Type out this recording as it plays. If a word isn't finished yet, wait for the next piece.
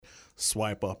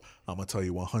swipe up. I'm going to tell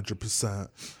you 100%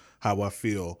 how I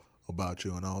feel about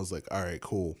you. And I was like, all right,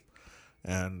 cool.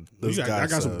 And this guy I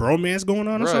got some said, bromance going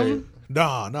on or something?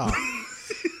 Nah.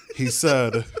 He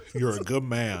said, you're a good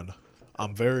man.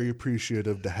 I'm very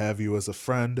appreciative to have you as a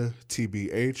friend.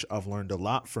 TBH, I've learned a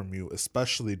lot from you,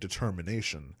 especially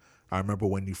determination. I remember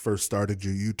when you first started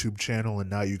your YouTube channel and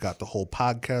now you got the whole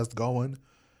podcast going.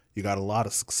 You got a lot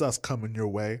of success coming your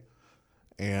way.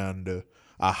 And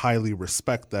I highly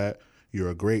respect that. You're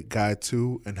a great guy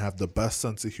too and have the best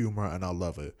sense of humor, and I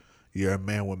love it. You're a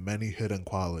man with many hidden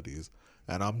qualities.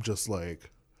 And I'm just like,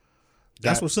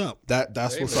 that's what's up.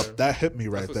 That's Hey, what's man. up. That hit me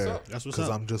right what's there. up. That's what's Because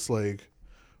up. I'm just like,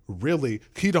 really,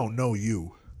 he don't know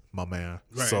you, my man.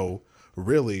 Right. So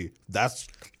really, that's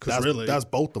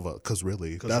both of us. Because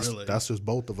really, really. that's just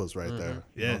both of us right there.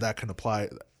 You know, Yeah. that can apply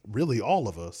really all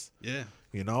of us. Yeah.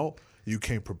 You know, you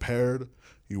came prepared.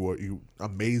 You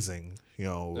amazing. You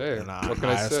know, Hey, and what can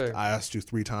I say? I asked you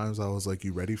 3 times. I was like,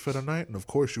 "You ready for the night?" And of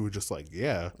course, you were just like,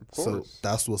 "Yeah." So course.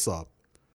 that's what's up.